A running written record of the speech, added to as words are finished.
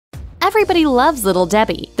Everybody loves Little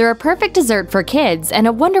Debbie. They're a perfect dessert for kids and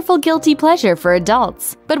a wonderful guilty pleasure for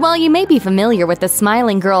adults. But while you may be familiar with the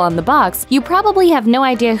smiling girl on the box, you probably have no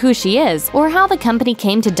idea who she is or how the company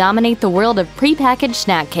came to dominate the world of prepackaged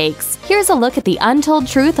snack cakes. Here's a look at the untold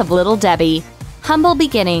truth of Little Debbie. Humble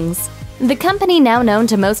beginnings. The company, now known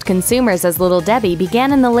to most consumers as Little Debbie,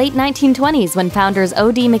 began in the late 1920s when founders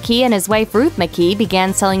O.D. McKee and his wife Ruth McKee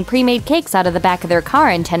began selling pre-made cakes out of the back of their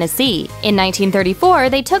car in Tennessee. In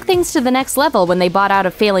 1934, they took things to the next level when they bought out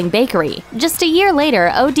a failing bakery. Just a year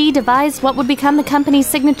later, O.D. devised what would become the company's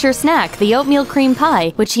signature snack, the oatmeal cream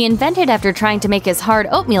pie, which he invented after trying to make his hard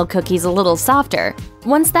oatmeal cookies a little softer.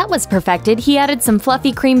 Once that was perfected, he added some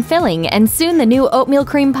fluffy cream filling, and soon the new oatmeal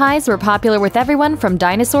cream pies were popular with everyone from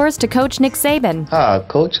dinosaurs to Coach Nick Saban.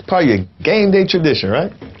 Coach, probably a game day tradition,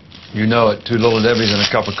 right? You know it. 2 Little Debbies and a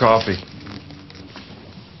cup of coffee.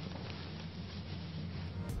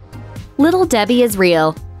 Little Debbie is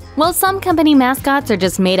real. While some company mascots are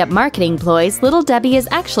just made-up marketing ploys, Little Debbie is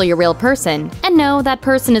actually a real person. And no, that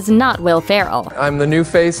person is not Will Ferrell. I'm the new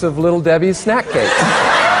face of Little Debbie's snack cakes.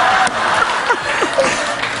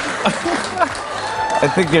 I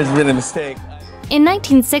think there's been a mistake. In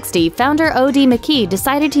 1960, founder O.D. McKee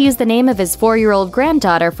decided to use the name of his 4-year-old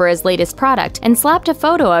granddaughter for his latest product and slapped a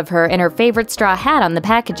photo of her in her favorite straw hat on the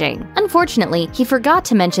packaging. Unfortunately, he forgot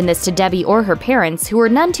to mention this to Debbie or her parents, who were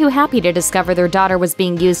none too happy to discover their daughter was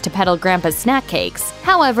being used to peddle Grandpa's snack cakes.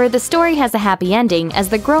 However, the story has a happy ending, as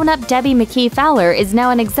the grown-up Debbie McKee Fowler is now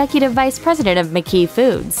an executive vice president of McKee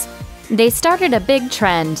Foods. They started a big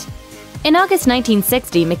trend. In August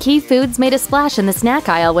 1960, McKee Foods made a splash in the snack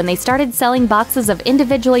aisle when they started selling boxes of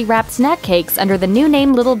individually wrapped snack cakes under the new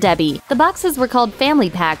name Little Debbie. The boxes were called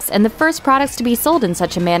family packs, and the first products to be sold in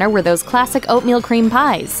such a manner were those classic oatmeal cream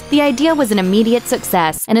pies. The idea was an immediate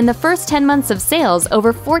success, and in the first 10 months of sales,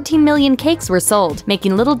 over 14 million cakes were sold,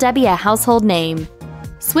 making Little Debbie a household name.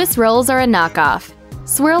 Swiss rolls are a knockoff.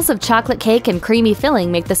 Swirls of chocolate cake and creamy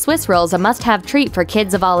filling make the Swiss rolls a must-have treat for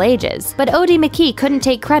kids of all ages, but O.D. McKee couldn't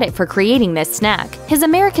take credit for creating this snack. His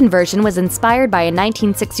American version was inspired by a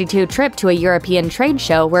 1962 trip to a European trade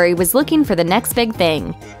show where he was looking for the next big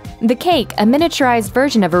thing. The cake, a miniaturized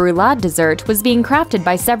version of a roulade dessert, was being crafted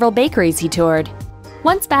by several bakeries he toured.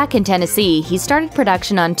 Once back in Tennessee, he started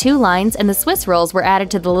production on 2 lines, and the Swiss rolls were added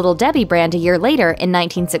to the Little Debbie brand a year later in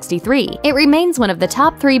 1963. It remains one of the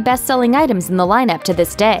top 3 best-selling items in the lineup to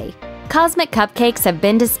this day. Cosmic cupcakes have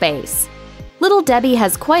been to space. Little Debbie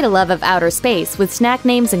has quite a love of outer space, with snack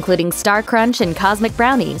names including Star Crunch and Cosmic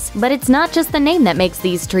Brownies. But it's not just the name that makes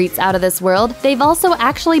these treats out of this world, they've also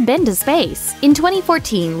actually been to space. In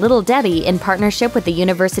 2014, Little Debbie, in partnership with the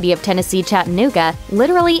University of Tennessee Chattanooga,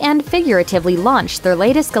 literally and figuratively launched their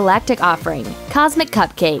latest galactic offering, Cosmic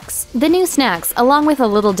Cupcakes. The new snacks, along with a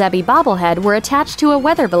Little Debbie bobblehead, were attached to a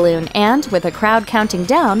weather balloon and, with a crowd counting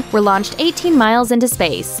down, were launched 18 miles into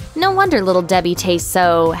space. No wonder Little Debbie tastes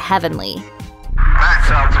so heavenly.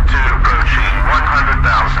 Max altitude approaching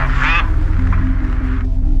 100,000 feet.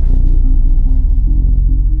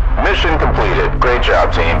 Mission completed. Great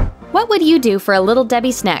job, team. What would you do for a Little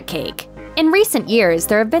Debbie snack cake? In recent years,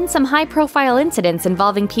 there have been some high-profile incidents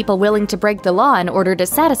involving people willing to break the law in order to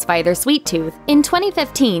satisfy their sweet tooth. In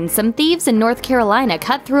 2015, some thieves in North Carolina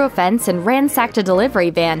cut through a fence and ransacked a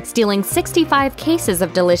delivery van, stealing 65 cases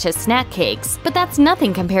of delicious snack cakes. But that's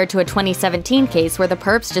nothing compared to a 2017 case where the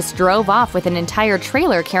perps just drove off with an entire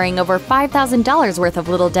trailer carrying over $5,000 worth of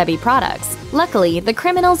Little Debbie products. Luckily, the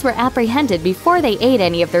criminals were apprehended before they ate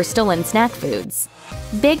any of their stolen snack foods.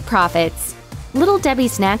 Big profits. Little Debbie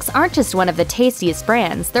snacks aren't just one of the tastiest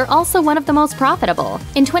brands, they're also one of the most profitable.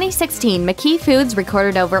 In 2016, McKee Foods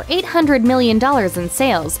recorded over $800 million in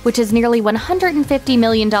sales, which is nearly $150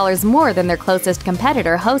 million more than their closest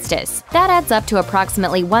competitor, Hostess. That adds up to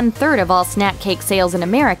approximately 1/3 of all snack cake sales in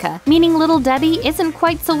America, meaning Little Debbie isn't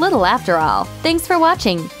quite so little after all. Thanks for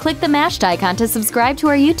watching! Click the mashed icon to subscribe to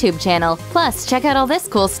our YouTube channel. Plus, check out all this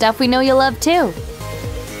cool stuff we know you'll love too!